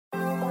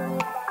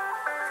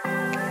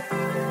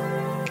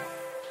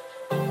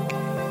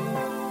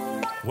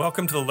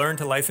Welcome to the Learn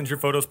to License Your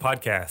Photos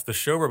podcast, the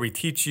show where we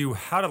teach you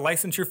how to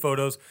license your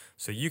photos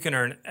so you can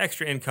earn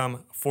extra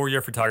income for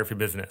your photography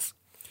business.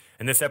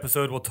 In this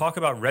episode, we'll talk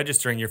about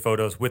registering your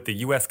photos with the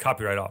U.S.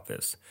 Copyright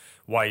Office,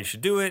 why you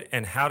should do it,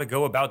 and how to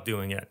go about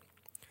doing it.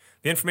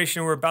 The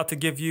information we're about to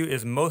give you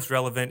is most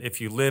relevant if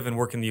you live and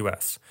work in the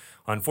U.S.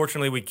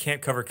 Unfortunately, we can't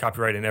cover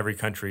copyright in every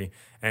country,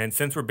 and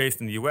since we're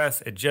based in the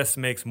U.S., it just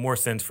makes more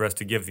sense for us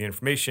to give the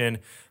information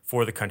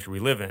for the country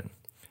we live in.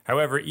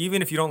 However,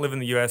 even if you don't live in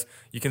the U.S.,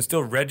 you can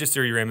still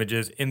register your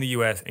images in the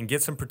U.S. and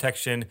get some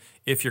protection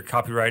if your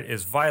copyright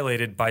is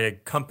violated by a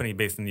company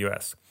based in the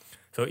U.S.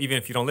 So even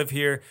if you don't live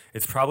here,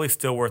 it's probably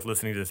still worth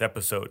listening to this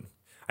episode.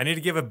 I need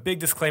to give a big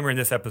disclaimer in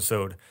this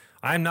episode.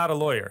 I'm not a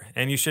lawyer,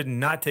 and you should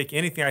not take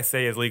anything I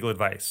say as legal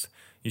advice.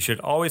 You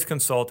should always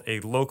consult a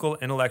local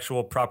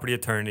intellectual property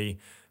attorney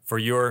for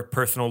your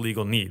personal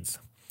legal needs.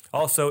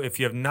 Also, if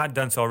you have not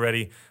done so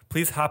already,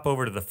 please hop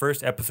over to the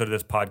first episode of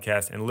this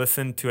podcast and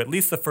listen to at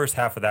least the first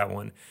half of that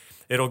one.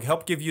 It'll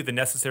help give you the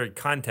necessary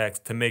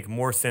context to make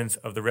more sense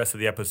of the rest of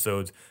the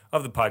episodes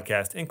of the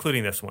podcast,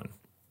 including this one.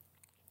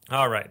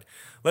 All right,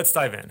 let's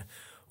dive in.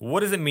 What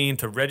does it mean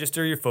to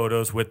register your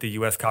photos with the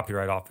U.S.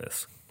 Copyright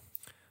Office?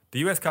 The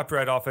U.S.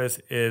 Copyright Office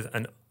is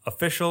an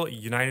official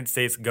United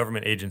States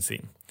government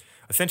agency.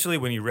 Essentially,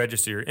 when you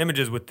register your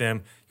images with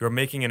them, you're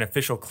making an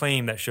official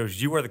claim that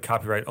shows you are the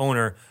copyright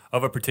owner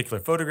of a particular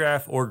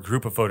photograph or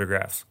group of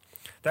photographs.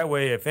 That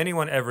way, if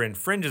anyone ever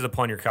infringes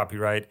upon your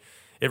copyright,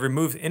 it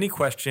removes any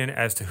question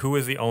as to who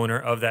is the owner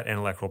of that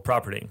intellectual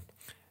property.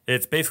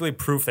 It's basically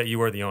proof that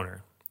you are the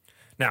owner.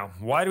 Now,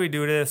 why do we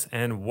do this,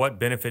 and what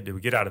benefit do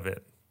we get out of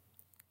it?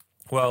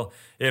 Well,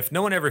 if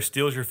no one ever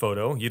steals your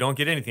photo, you don't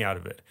get anything out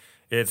of it.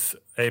 It's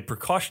a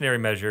precautionary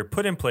measure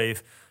put in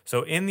place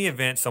so in the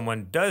event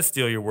someone does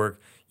steal your work,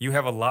 you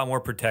have a lot more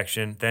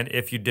protection than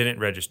if you didn't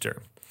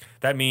register.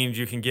 That means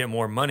you can get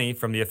more money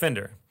from the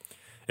offender.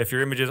 If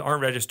your images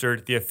aren't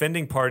registered, the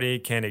offending party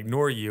can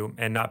ignore you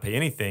and not pay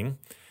anything.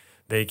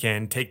 They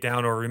can take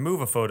down or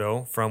remove a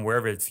photo from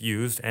wherever it's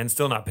used and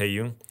still not pay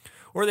you.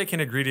 Or they can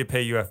agree to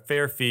pay you a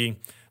fair fee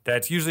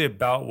that's usually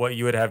about what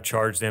you would have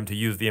charged them to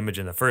use the image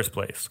in the first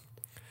place.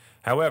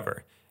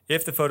 However,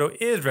 if the photo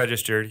is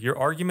registered, your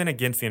argument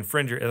against the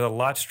infringer is a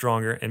lot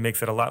stronger and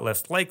makes it a lot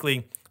less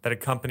likely that a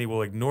company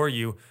will ignore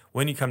you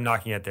when you come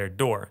knocking at their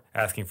door,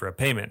 asking for a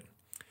payment.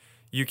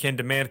 You can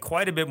demand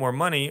quite a bit more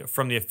money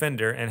from the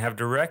offender and have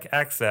direct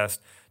access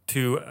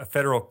to a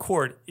federal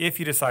court if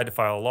you decide to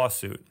file a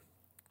lawsuit.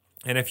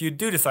 And if you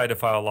do decide to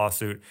file a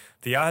lawsuit,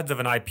 the odds of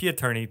an IP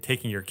attorney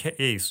taking your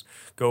case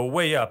go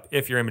way up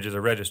if your images are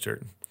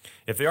registered.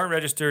 If they aren't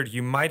registered,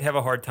 you might have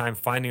a hard time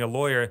finding a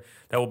lawyer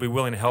that will be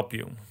willing to help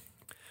you.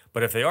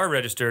 But if they are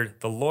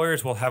registered, the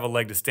lawyers will have a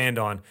leg to stand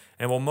on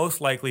and will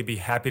most likely be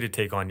happy to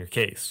take on your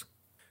case.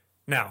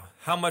 Now,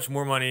 how much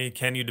more money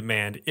can you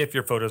demand if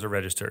your photos are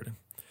registered?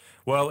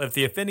 Well, if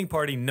the offending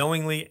party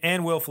knowingly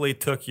and willfully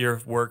took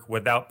your work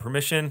without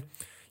permission,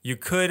 you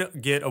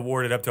could get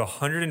awarded up to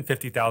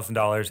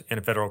 $150,000 in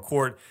a federal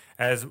court,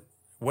 as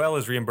well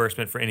as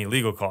reimbursement for any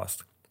legal cost.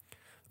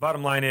 The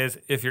bottom line is,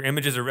 if your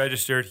images are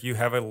registered, you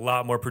have a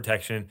lot more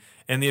protection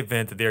in the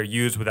event that they are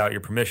used without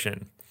your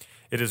permission.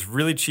 It is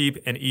really cheap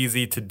and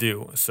easy to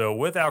do. So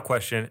without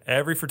question,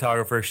 every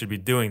photographer should be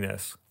doing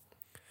this.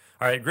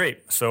 All right,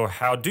 great. So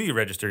how do you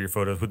register your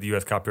photos with the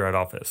U.S. Copyright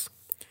Office?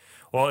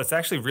 Well, it's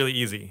actually really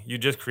easy. You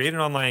just create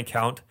an online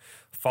account,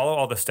 follow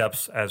all the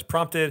steps as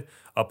prompted,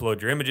 upload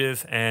your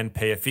images, and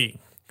pay a fee.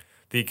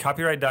 The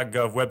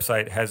copyright.gov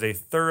website has a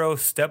thorough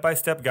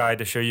step-by-step guide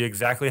to show you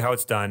exactly how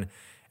it's done.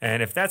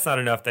 And if that's not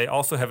enough, they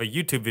also have a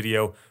YouTube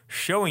video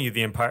showing you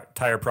the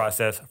entire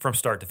process from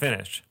start to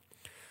finish.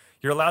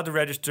 You're allowed to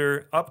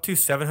register up to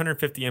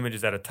 750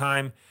 images at a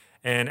time,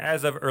 and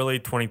as of early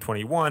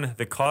 2021,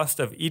 the cost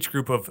of each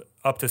group of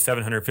up to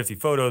 750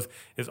 photos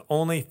is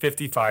only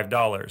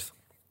 $55.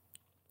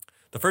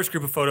 The first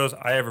group of photos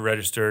I ever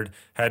registered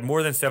had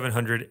more than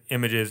 700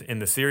 images in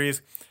the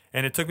series,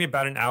 and it took me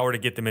about an hour to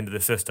get them into the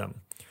system.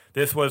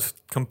 This was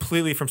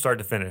completely from start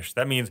to finish.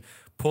 That means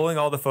pulling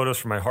all the photos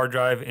from my hard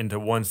drive into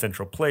one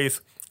central place,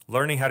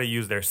 learning how to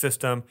use their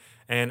system,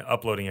 and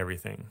uploading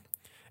everything.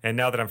 And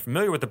now that I'm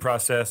familiar with the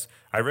process,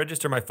 I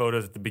register my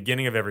photos at the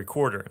beginning of every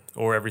quarter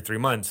or every 3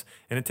 months,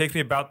 and it takes me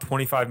about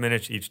 25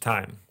 minutes each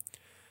time.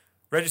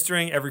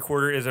 Registering every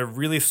quarter is a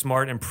really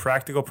smart and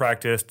practical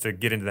practice to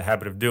get into the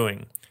habit of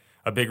doing.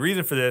 A big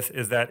reason for this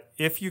is that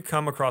if you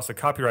come across a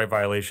copyright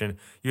violation,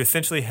 you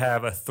essentially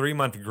have a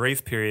 3-month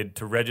grace period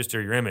to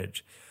register your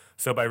image.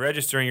 So by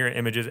registering your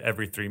images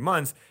every 3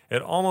 months,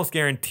 it almost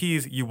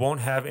guarantees you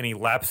won't have any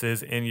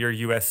lapses in your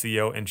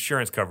USCO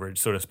insurance coverage,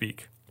 so to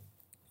speak.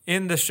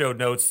 In the show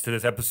notes to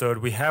this episode,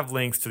 we have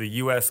links to the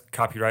U.S.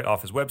 Copyright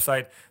Office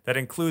website that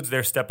includes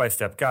their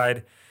step-by-step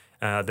guide,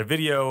 the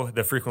video,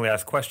 the frequently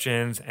asked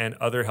questions, and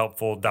other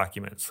helpful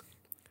documents.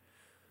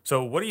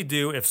 So what do you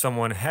do if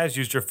someone has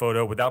used your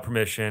photo without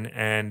permission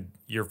and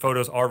your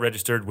photos are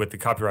registered with the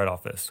Copyright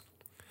Office?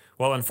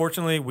 Well,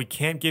 unfortunately, we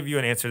can't give you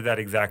an answer to that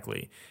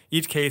exactly.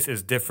 Each case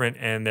is different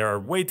and there are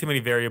way too many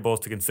variables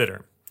to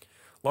consider.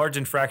 Large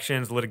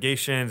infractions,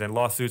 litigations, and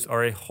lawsuits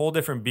are a whole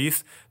different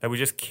beast that we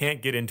just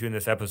can't get into in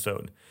this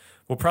episode.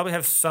 We'll probably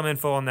have some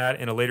info on that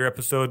in a later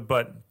episode,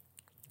 but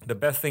the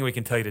best thing we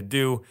can tell you to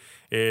do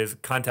is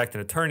contact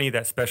an attorney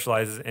that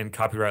specializes in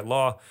copyright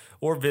law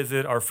or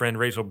visit our friend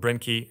Rachel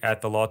Brinke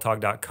at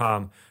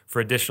thelawtalk.com for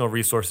additional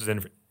resources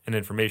and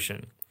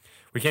information.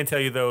 We can tell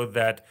you, though,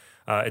 that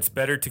it's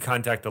better to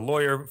contact the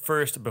lawyer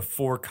first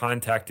before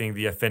contacting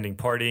the offending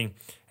party.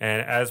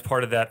 And as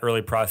part of that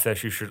early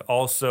process, you should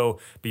also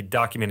be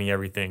documenting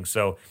everything.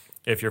 So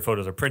if your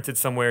photos are printed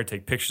somewhere,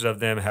 take pictures of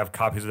them, have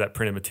copies of that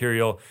printed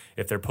material.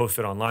 If they're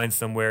posted online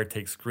somewhere,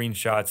 take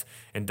screenshots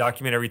and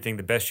document everything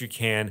the best you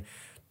can.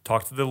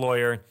 Talk to the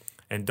lawyer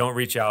and don't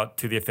reach out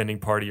to the offending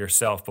party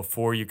yourself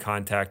before you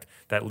contact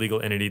that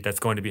legal entity that's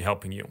going to be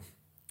helping you.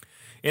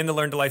 In the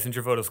Learn to License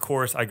Your Photos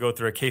course, I go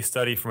through a case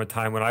study from a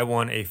time when I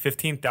won a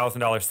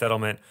 $15,000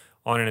 settlement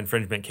on an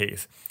infringement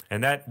case.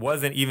 And that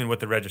wasn't even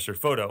with the registered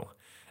photo.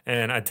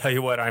 And I tell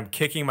you what, I'm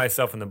kicking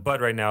myself in the butt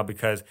right now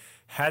because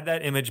had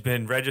that image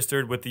been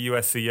registered with the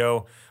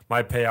USCO,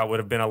 my payout would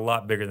have been a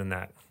lot bigger than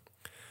that.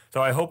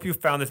 So I hope you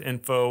found this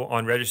info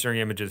on registering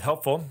images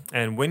helpful.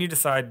 And when you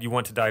decide you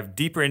want to dive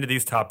deeper into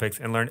these topics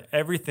and learn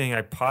everything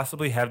I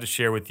possibly have to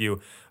share with you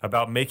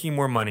about making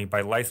more money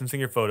by licensing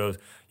your photos,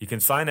 you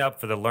can sign up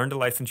for the Learn to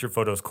License Your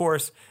Photos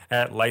course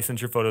at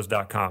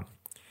licenseyourphotos.com.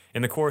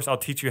 In the course, I'll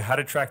teach you how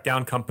to track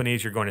down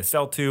companies you're going to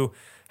sell to,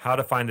 how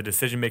to find the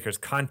decision makers'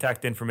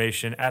 contact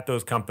information at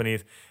those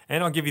companies,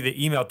 and I'll give you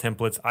the email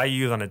templates I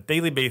use on a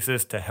daily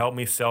basis to help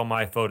me sell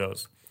my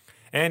photos.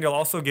 And you'll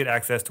also get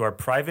access to our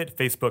private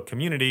Facebook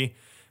community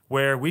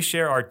where we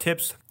share our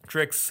tips,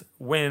 tricks,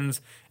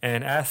 wins,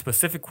 and ask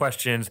specific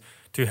questions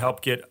to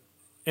help get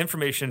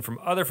information from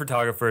other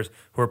photographers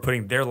who are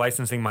putting their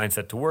licensing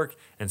mindset to work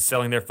and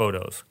selling their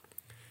photos.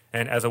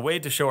 And as a way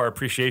to show our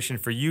appreciation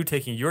for you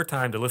taking your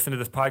time to listen to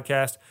this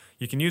podcast,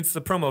 you can use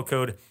the promo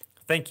code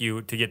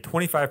THANKYOU to get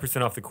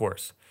 25% off the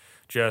course.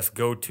 Just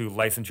go to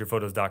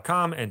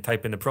licenseyourphotos.com and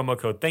type in the promo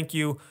code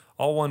THANKYOU,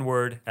 all one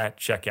word, at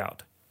checkout.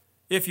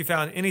 If you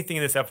found anything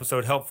in this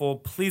episode helpful,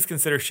 please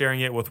consider sharing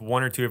it with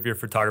one or two of your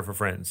photographer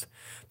friends.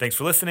 Thanks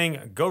for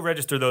listening. Go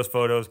register those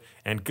photos,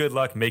 and good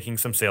luck making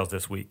some sales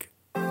this week.